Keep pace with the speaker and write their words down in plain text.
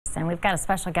And we've got a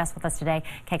special guest with us today,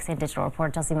 KXAN Digital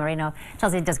reporter Chelsea Moreno.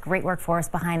 Chelsea does great work for us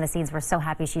behind the scenes. We're so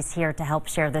happy she's here to help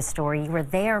share this story. You were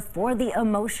there for the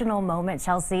emotional moment,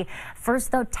 Chelsea.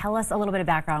 First, though, tell us a little bit of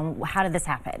background. How did this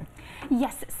happen?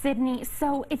 Yes, Sydney.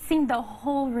 So it seemed the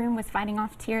whole room was fighting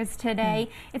off tears today.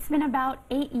 It's been about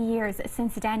 8 years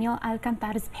since Daniel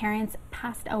Alcantar's parents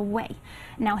passed away.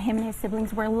 Now, him and his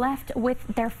siblings were left with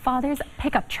their father's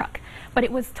pickup truck, but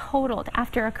it was totaled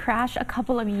after a crash a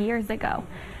couple of years ago.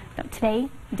 So today,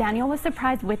 Daniel was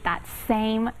surprised with that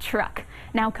same truck.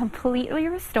 Now completely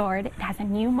restored. It has a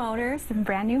new motor, some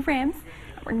brand new rims.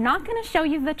 We're not going to show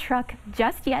you the truck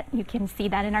just yet. You can see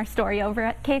that in our story over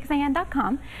at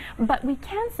KXAN.com. But we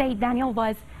can say Daniel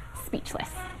was speechless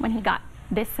when he got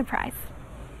this surprise.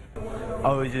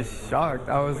 I was just shocked.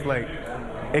 I was like,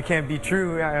 it can't be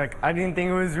true. I didn't think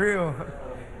it was real.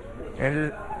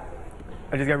 And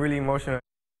I just got really emotional.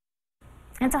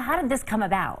 And so how did this come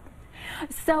about?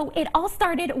 So it all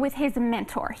started with his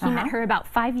mentor. He met her about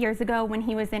 5 years ago when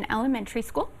he was in elementary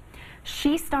school.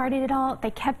 She started it all. They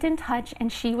kept in touch,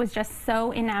 and she was just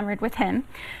so enamored with him.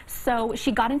 So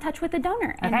she got in touch with the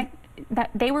donor, and that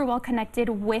they were well connected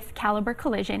with Caliber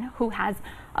Collision, who has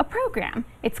a program.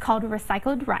 It's called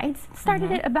Recycled Rides.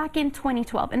 Started it back in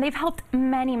 2012, and they've helped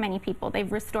many, many people. They've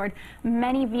restored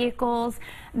many vehicles.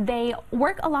 They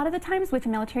work a lot of the times with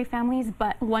military families,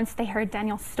 but once they heard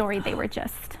Daniel's story, they were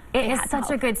just... It is such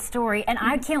a good story, and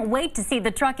I can't wait to see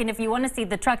the truck. And if you want to see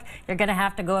the truck, you're going to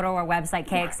have to go to our website,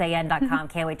 KXAN.com.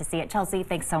 Can't wait to see it. Chelsea,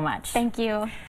 thanks so much. Thank you.